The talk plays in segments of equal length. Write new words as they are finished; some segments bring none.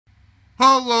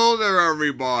Hello there,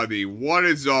 everybody. What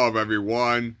is up,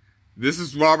 everyone? This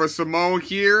is Robert Simone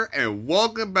here, and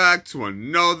welcome back to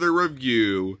another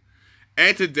review.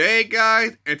 And today,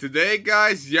 guys,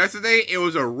 yesterday it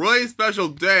was a really special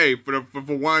day for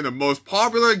one of the most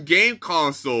popular game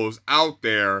consoles out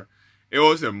there. It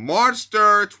was on March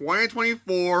 3rd,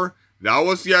 2024. That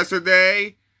was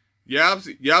yesterday. Yep.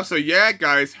 So yeah,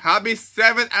 guys, happy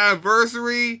 7th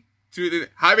anniversary to the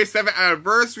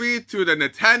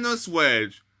Nintendo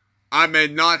Switch. I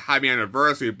mean, not happy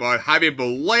anniversary, but happy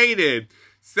belated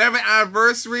 7th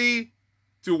anniversary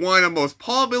to one of the most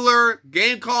popular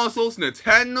game consoles,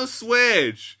 Nintendo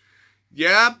Switch.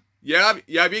 Yep.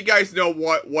 You guys know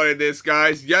what it is,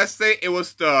 guys. Yesterday it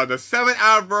was the 7th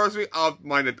anniversary of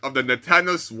the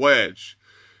Nintendo Switch.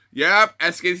 Yep.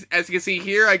 As you can see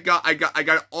here, I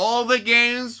got all the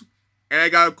games. And I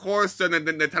got, of course, the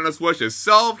Nintendo Switch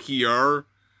itself here.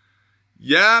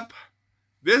 Yep.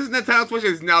 This Nintendo Switch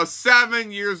is now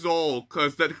 7 years old.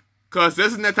 Because this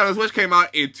Nintendo Switch came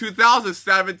out in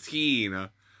 2017.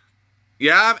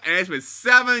 Yep. And it's been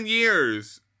 7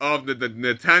 years of the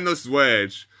Nintendo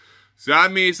Switch. So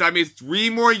that means 3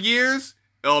 more years,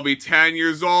 it'll be 10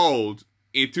 years old.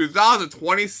 In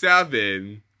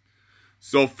 2027.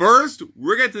 So first,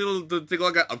 we're going to take a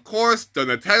look at, of course, the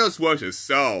Nintendo Switch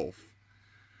itself.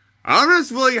 I'm just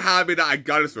really happy that I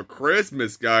got this for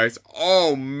Christmas, guys.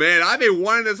 Oh, man, I've been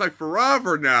wanting this, like,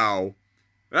 forever now.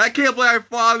 And I can't believe I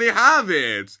finally have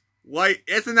it. Like,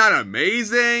 isn't that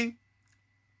amazing?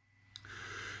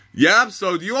 Yep,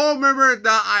 so do you all remember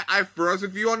that I first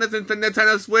reviewed on this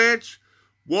Nintendo Switch?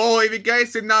 Well, if you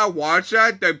guys did not watch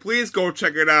that, then please go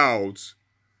check it out.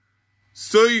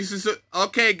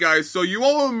 Okay, guys. So you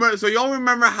all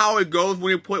remember how it goes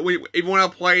when if you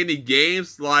want to play any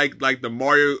games like the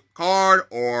Mario Kart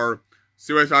or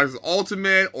Super Smash Bros.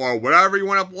 Ultimate or whatever you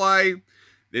want to play.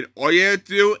 Then all you have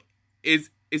to do is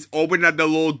open up the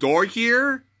little door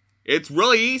here. It's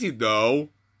really easy though.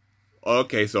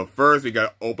 Okay, so first we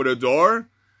gotta open the door.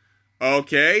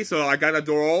 Okay, so I got the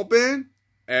door open,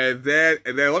 and then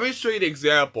let me show you the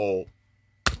example.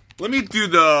 Let me do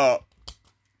the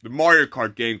Mario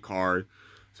Kart game card.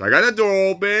 So I got the door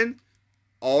open.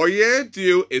 All you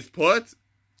do is put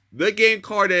the game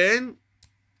card in.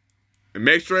 And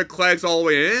make sure it clicks all the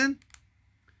way in.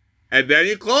 And then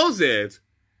you close it.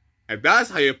 And that's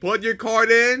how you put your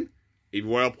card in if you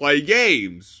want to play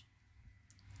games.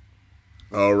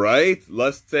 Alright,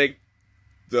 let's take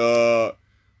the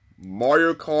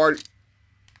Mario Kart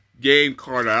game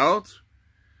card out.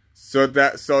 So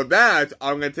that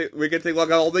we can take a look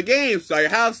at all the games I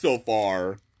have so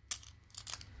far.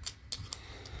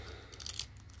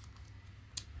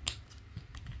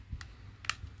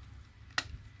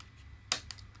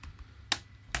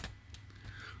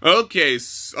 Okay,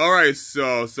 alright,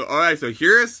 so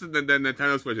here's the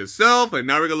Nintendo Switch itself, and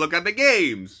now we're gonna look at the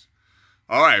games.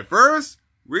 Alright, first,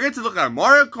 we're going to look at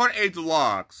Mario Kart 8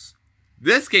 Deluxe.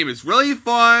 This game is really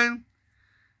fun.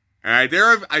 And I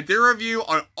did a review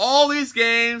on all these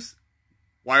games.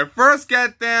 When I first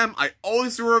get them, I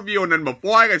always do a review on them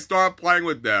before I can start playing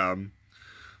with them.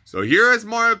 So here is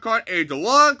Mario Kart 8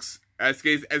 Deluxe. As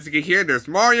you can hear, there's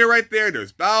Mario right there,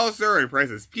 there's Bowser and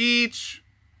Princess Peach.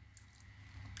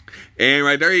 And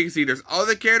right there you can see there's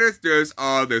other characters.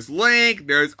 There's Link,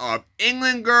 there's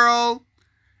England Girl.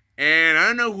 And I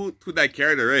don't know who that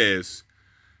character is.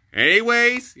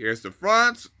 Anyways, here's the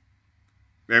front.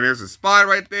 Then there's a spot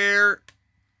right there,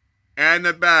 and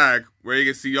the back where you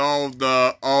can see all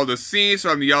the scenes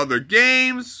from the other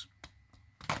games.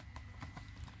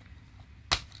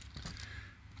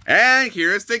 And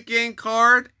here's the game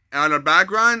card. And on the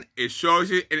background, it shows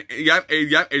you.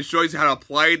 It shows you how to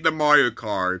play the Mario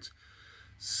Kart.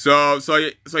 So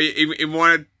if you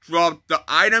want to drop the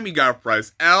item, you gotta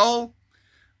press L.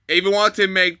 If you want to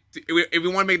make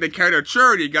the character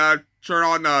turn, you gotta turn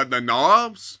on the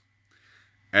knobs.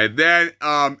 And then,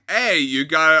 A, you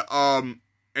gotta,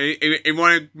 if you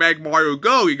want to make Mario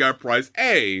go, you gotta press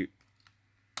A.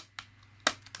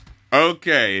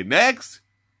 Okay, next,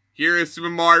 here is Super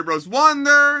Mario Bros.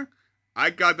 Wonder. I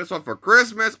got this one for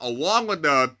Christmas, along with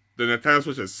the Nintendo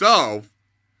Switch itself.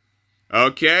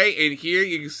 Okay, and here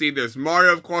you can see there's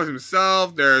Mario, of course,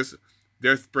 himself. There's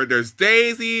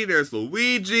Daisy, there's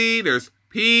Luigi, there's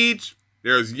Peach,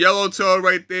 there's Yellow Toad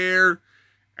right there.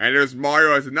 And there's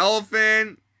Mario as an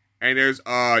elephant. And there's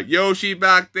Yoshi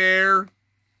back there.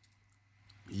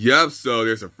 Yep, so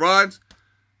there's the front,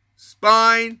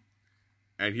 spine,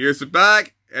 and here's the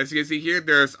back. As you can see here,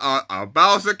 there's a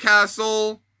Bowser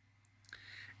Castle.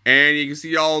 And you can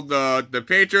see all the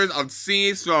pictures of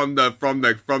scenes from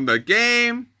the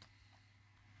game.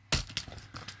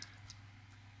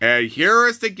 And here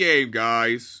is the game,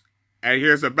 guys. And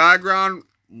here's the background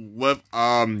with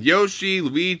Yoshi,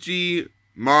 Luigi,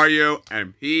 Mario,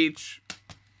 and Peach.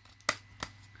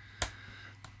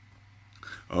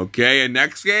 Okay, and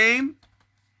next game,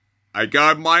 I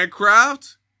got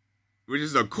Minecraft, which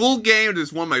is a cool game.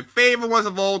 It's one of my favorite ones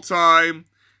of all time.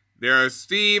 There's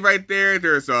Steve right there.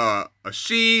 There's a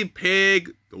sheep,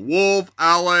 pig, the wolf,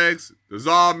 Alex, the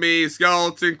zombie,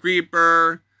 skeleton,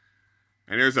 creeper.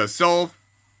 And there's a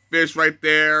silverfish right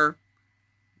there.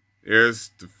 There's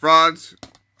the front,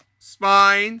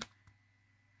 spine,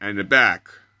 and the back.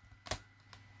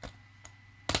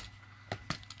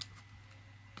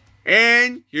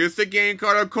 And here's the game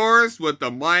card, of course, with the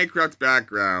Minecraft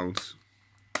background.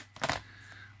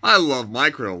 I love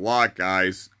Minecraft a lot,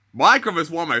 guys. Minecraft is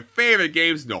one of my favorite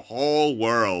games in the whole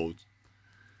world.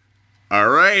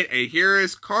 Alright, and here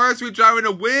is Cars We Driving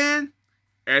to Win.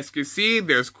 As you can see,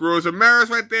 there's Squirrels and Maris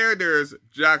right there. There's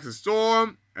Jackson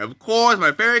Storm. And of course,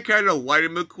 my favorite character,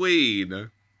 Lightning McQueen.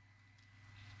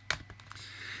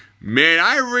 Man,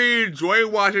 I really enjoy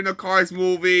watching the Cars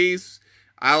movies.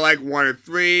 I like 1 and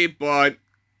 3, but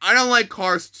I don't like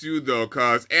Cars 2 though,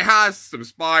 because it has some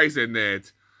spies in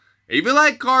it. If you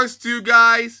like Cars 2,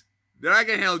 guys, then I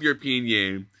can handle your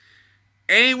opinion.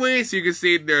 Anyways, you can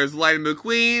see there's Lightning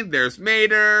McQueen, there's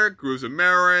Mater, Cruz and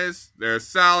Maris, there's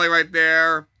Sally right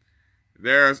there,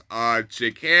 there's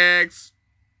Chick Hicks,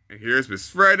 and here's Miss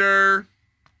Fritter.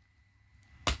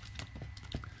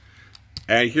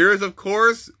 And here's, of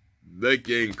course, the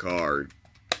game card.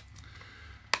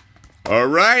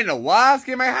 Alright, the last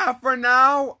game I have for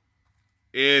now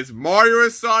is Mario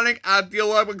and Sonic at the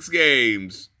Deluxe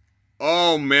games.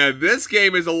 Oh man, this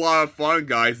game is a lot of fun,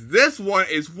 guys. This one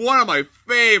is one of my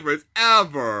favorites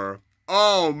ever.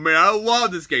 Oh man, I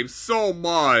love this game so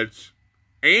much.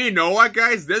 And you know what,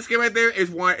 guys? This game right there is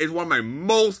one of my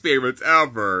most favorites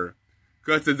ever.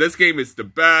 Because this game is the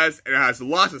best, and it has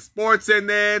lots of sports in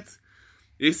it.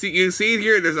 You see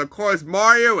here, there's of course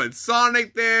Mario and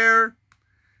Sonic there.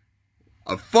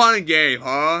 A fun game,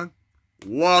 huh?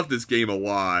 Love this game a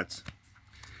lot.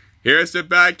 Here's the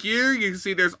back here. You can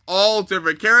see there's all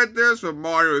different characters from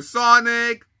Mario and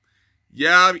Sonic.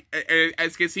 Yeah, and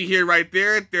as you can see here right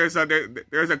there, there's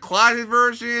a classic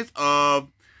versions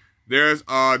of there's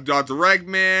Dr.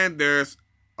 Eggman, there's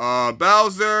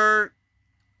Bowser.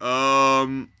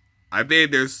 I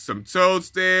think there's some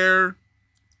Toads there.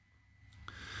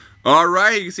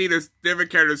 Alright, you can see there's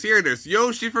different characters here. There's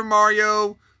Yoshi from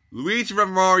Mario, Luigi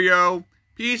from Mario,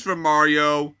 Peach from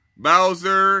Mario,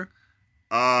 Bowser,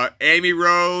 Amy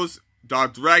Rose,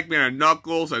 Dr. Eggman, and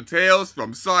Knuckles and Tails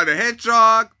from Sonic the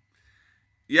Hedgehog.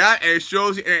 Yeah, and it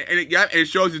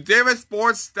shows you different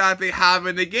sports that they have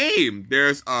in the game.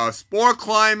 There's sport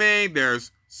climbing,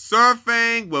 there's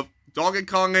surfing with Donkey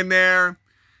Kong in there,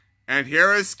 and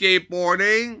here is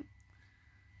skateboarding.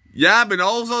 Yeah, but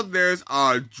also there's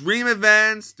dream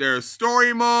events, there's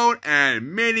story mode,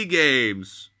 and mini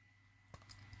games.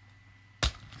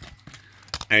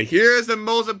 And here's the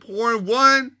most important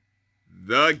one,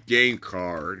 the game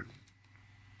card.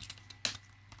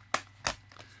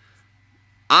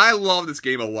 I love this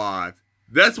game a lot.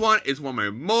 This one is one of my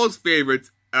most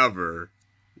favorites ever.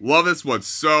 Love this one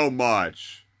so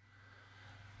much.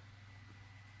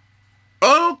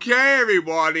 Okay,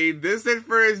 everybody, this is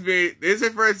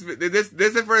the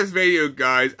first video,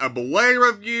 guys. A belated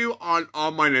review on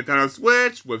my Nintendo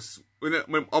Switch with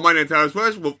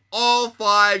all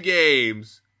 5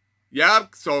 games.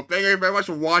 Yep. So thank you very much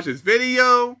for watching this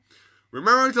video.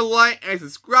 Remember to like and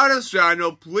subscribe to this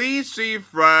channel. Please share your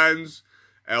friends.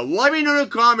 And let me know in the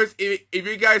comments if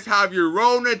you guys have your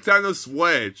own Nintendo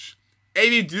Switch.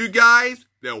 If you do, guys,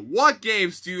 then what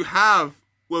games do you have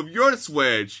with your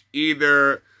Switch?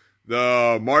 Either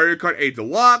the Mario Kart 8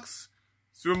 Deluxe,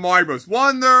 Super Mario Bros.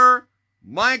 Wonder,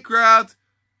 Minecraft,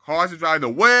 Cars We Drive to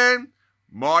Win,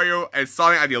 Mario and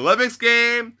Sonic at the Olympics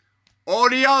game, or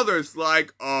the others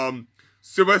like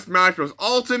Super Smash Bros.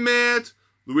 Ultimate,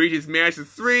 Luigi's Mansion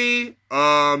 3,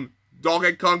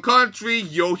 Donkey Kong Country,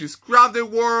 Yoshi's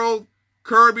Crafted World,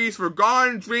 Kirby's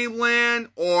Forgotten Dreamland,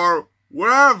 or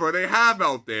whatever they have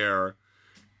out there.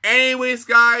 Anyways,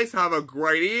 guys, have a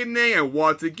great evening, and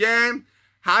once again,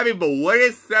 happy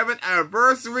belated 7th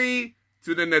anniversary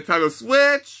to the Nintendo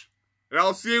Switch, and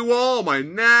I'll see you all in my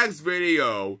next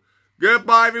video.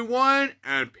 Goodbye, everyone,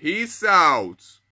 and peace out.